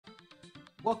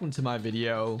Welcome to my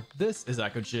video. This is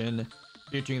Eckogen,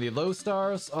 featuring the Low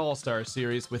Stars All-Star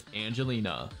series with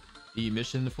Angelina. The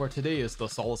mission for today is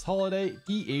Dossoles Holiday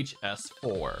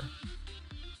DH-S-4.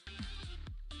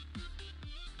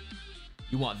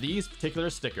 You want these particular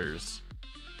stickers.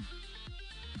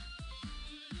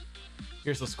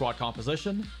 Here's the squad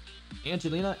composition.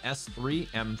 Angelina S3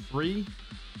 M3.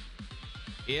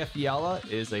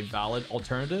 AF is a valid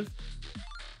alternative.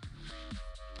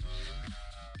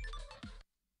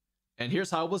 And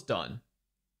here's how it was done.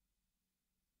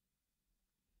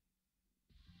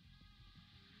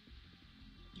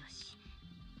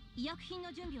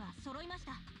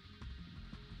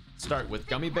 Start with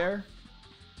Gummy Bear.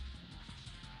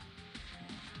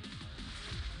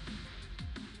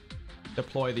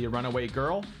 Deploy the Runaway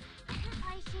Girl.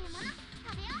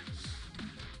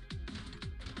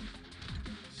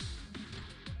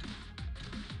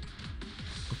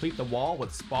 Complete the wall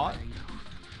with Spot.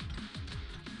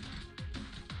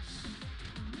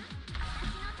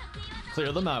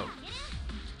 Clear them out.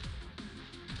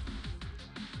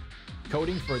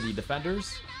 Coding for the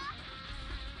defenders.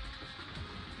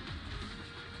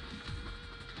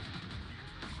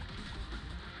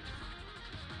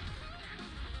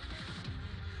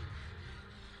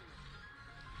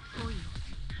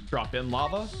 Drop in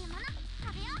lava.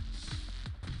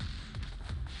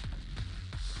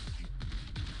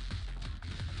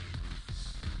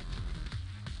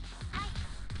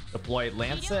 Deploy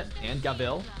Lancet and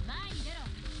Gavil.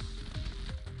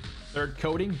 Third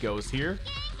coating goes here.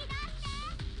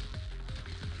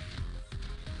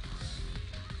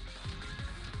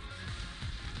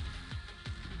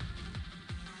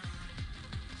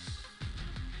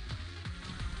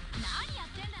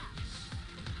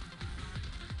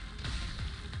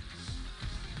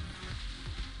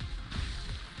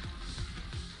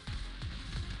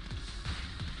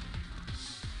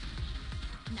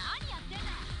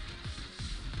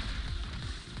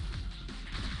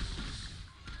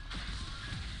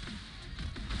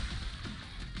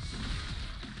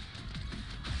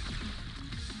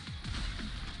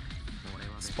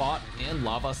 Spot and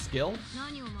lava skill.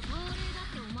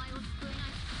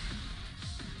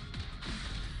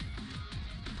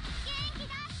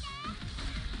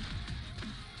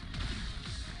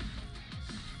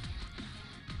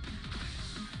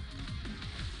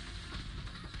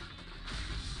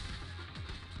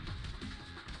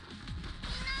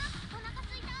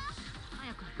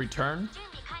 Return.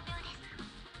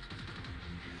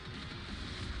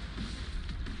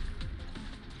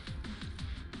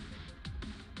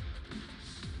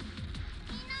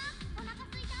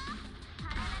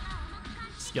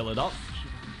 Skill it up.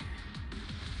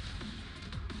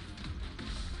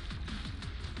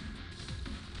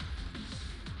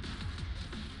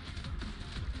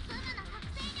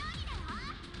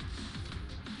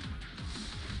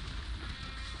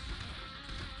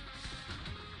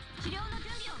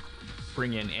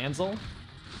 Bring in Ansel.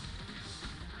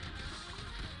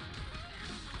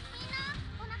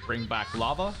 Bring back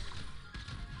lava.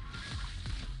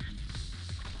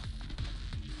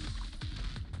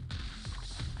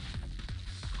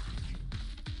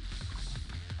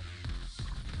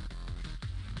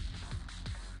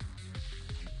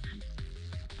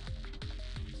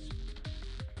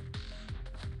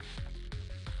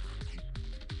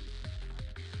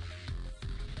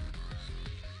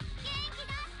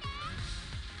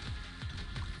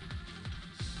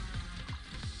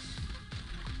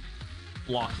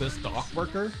 Block this dock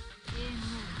worker.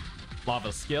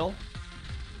 Lava skill.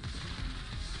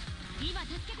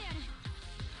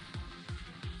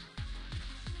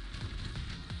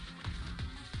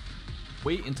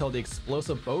 Wait until the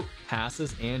explosive boat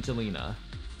passes Angelina.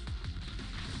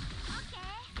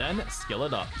 Then skill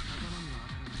it up.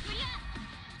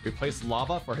 Replace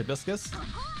lava for Hibiscus.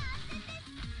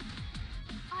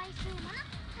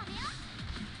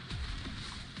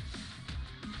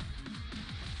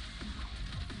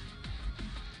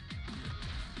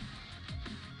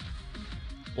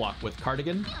 Block with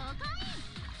Cardigan.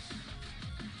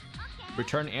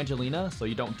 Return Angelina so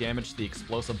you don't damage the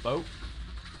explosive boat.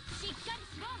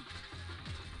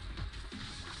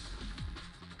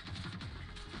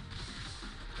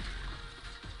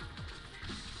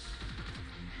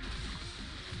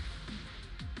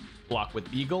 Block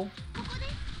with Beagle.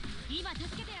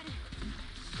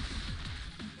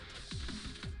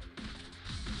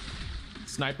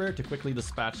 Sniper to quickly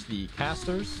dispatch the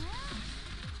casters.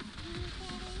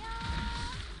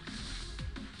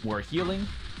 More healing.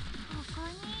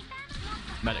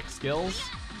 Medic skills.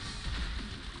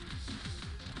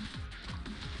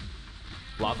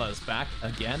 Lava is back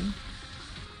again.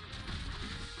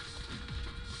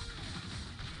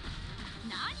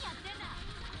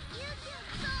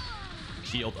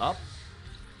 Shield up.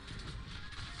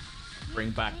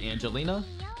 Bring back Angelina.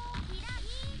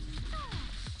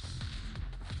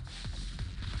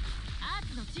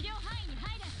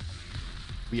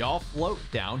 We all float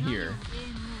down here.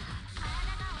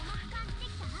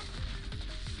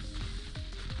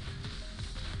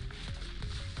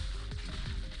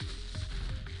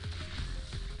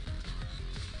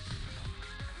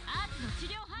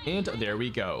 And there we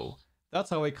go. That's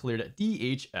how I cleared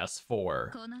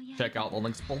DH-S-4. Check out the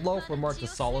links below for more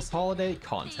Dossoles Holiday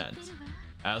content.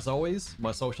 As always,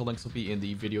 my social links will be in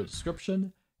the video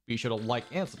description. Be sure to like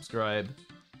and subscribe.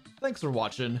 Thanks for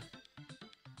watching.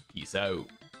 Peace out.